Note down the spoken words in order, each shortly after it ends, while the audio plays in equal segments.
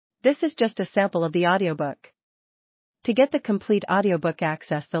This is just a sample of the audiobook. To get the complete audiobook,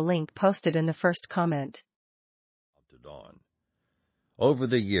 access the link posted in the first comment. To dawn. Over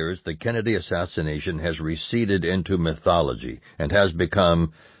the years, the Kennedy assassination has receded into mythology and has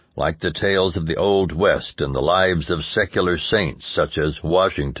become, like the tales of the Old West and the lives of secular saints such as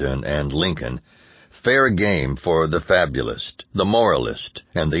Washington and Lincoln, fair game for the fabulist, the moralist,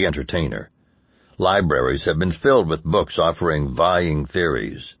 and the entertainer. Libraries have been filled with books offering vying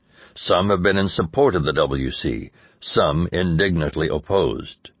theories. Some have been in support of the WC, some indignantly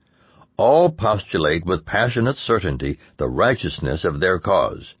opposed. All postulate with passionate certainty the righteousness of their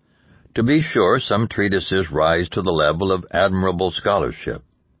cause. To be sure, some treatises rise to the level of admirable scholarship.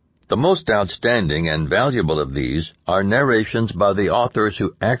 The most outstanding and valuable of these are narrations by the authors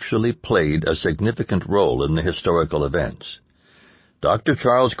who actually played a significant role in the historical events. Dr.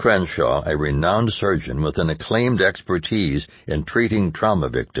 Charles Crenshaw, a renowned surgeon with an acclaimed expertise in treating trauma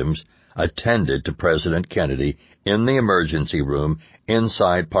victims, attended to President Kennedy in the emergency room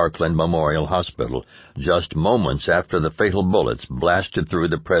inside Parkland Memorial Hospital just moments after the fatal bullets blasted through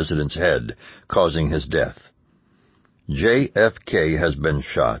the president's head, causing his death. JFK has been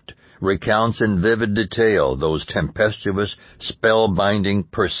shot, recounts in vivid detail those tempestuous, spellbinding,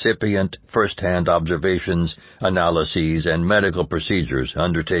 percipient, first-hand observations, analyses, and medical procedures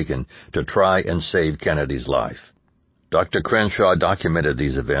undertaken to try and save Kennedy's life. Dr. Crenshaw documented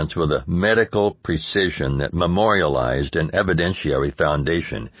these events with a medical precision that memorialized an evidentiary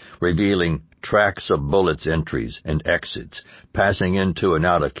foundation, revealing tracks of bullets entries and exits, passing into and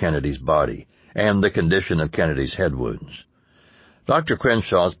out of Kennedy's body, and the condition of Kennedy's head wounds. Dr.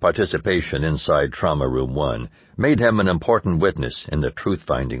 Crenshaw's participation inside Trauma Room 1 made him an important witness in the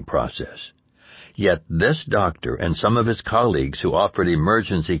truth-finding process. Yet this doctor and some of his colleagues who offered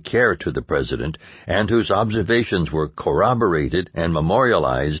emergency care to the president and whose observations were corroborated and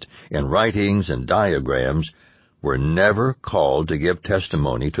memorialized in writings and diagrams were never called to give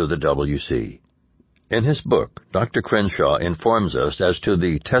testimony to the WC. In his book, Dr. Crenshaw informs us as to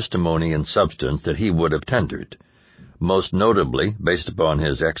the testimony and substance that he would have tendered. Most notably, based upon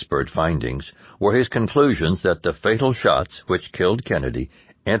his expert findings, were his conclusions that the fatal shots which killed Kennedy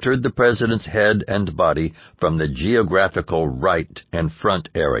entered the president's head and body from the geographical right and front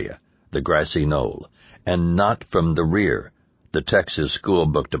area, the grassy knoll, and not from the rear, the Texas School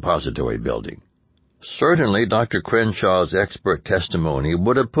Book Depository building. Certainly, Dr. Crenshaw's expert testimony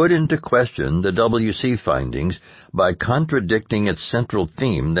would have put into question the WC findings by contradicting its central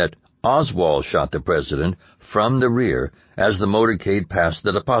theme that Oswald shot the president from the rear as the motorcade passed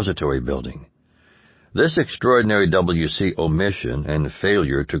the depository building. This extraordinary WC omission and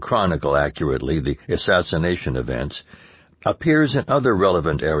failure to chronicle accurately the assassination events appears in other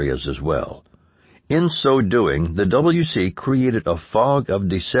relevant areas as well. In so doing, the WC created a fog of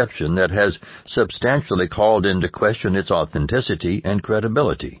deception that has substantially called into question its authenticity and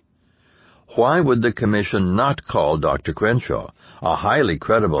credibility. Why would the Commission not call Dr. Crenshaw, a highly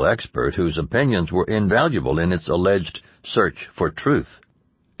credible expert whose opinions were invaluable in its alleged search for truth?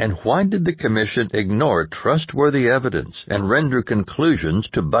 And why did the Commission ignore trustworthy evidence and render conclusions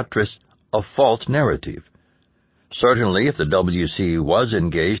to buttress a false narrative? Certainly, if the WC was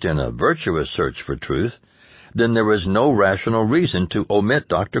engaged in a virtuous search for truth, then there was no rational reason to omit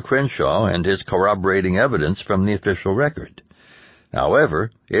Dr. Crenshaw and his corroborating evidence from the official record.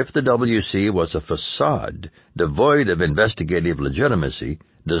 However, if the WC was a facade devoid of investigative legitimacy,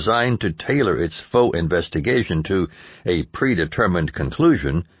 designed to tailor its faux investigation to a predetermined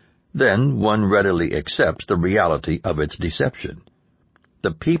conclusion, then one readily accepts the reality of its deception.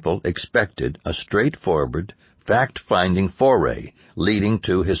 The people expected a straightforward, fact-finding foray leading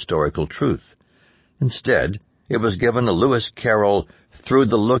to historical truth. Instead, it was given a Lewis Carroll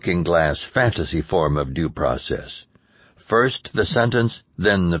through-the-looking-glass fantasy form of due process. First the sentence,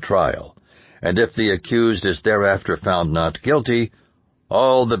 then the trial, and if the accused is thereafter found not guilty,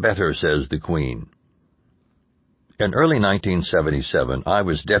 all the better, says the Queen. In early 1977, I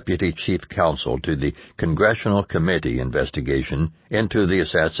was Deputy Chief Counsel to the Congressional Committee investigation into the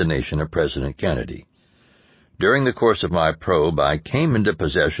assassination of President Kennedy. During the course of my probe, I came into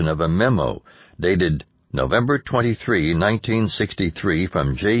possession of a memo dated November 23, 1963,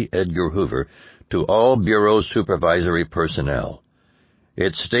 from J. Edgar Hoover to all Bureau supervisory personnel.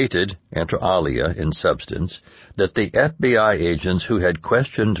 It stated, inter alia in substance, that the FBI agents who had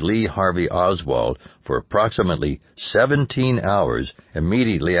questioned Lee Harvey Oswald for approximately 17 hours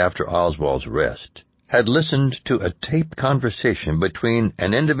immediately after Oswald's arrest had listened to a taped conversation between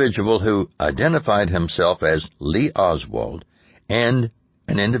an individual who identified himself as Lee Oswald and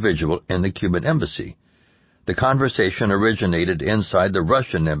an individual in the Cuban embassy. The conversation originated inside the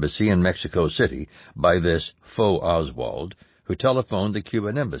Russian embassy in Mexico City by this faux Oswald, who telephoned the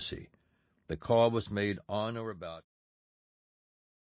Cuban embassy. The call was made on or about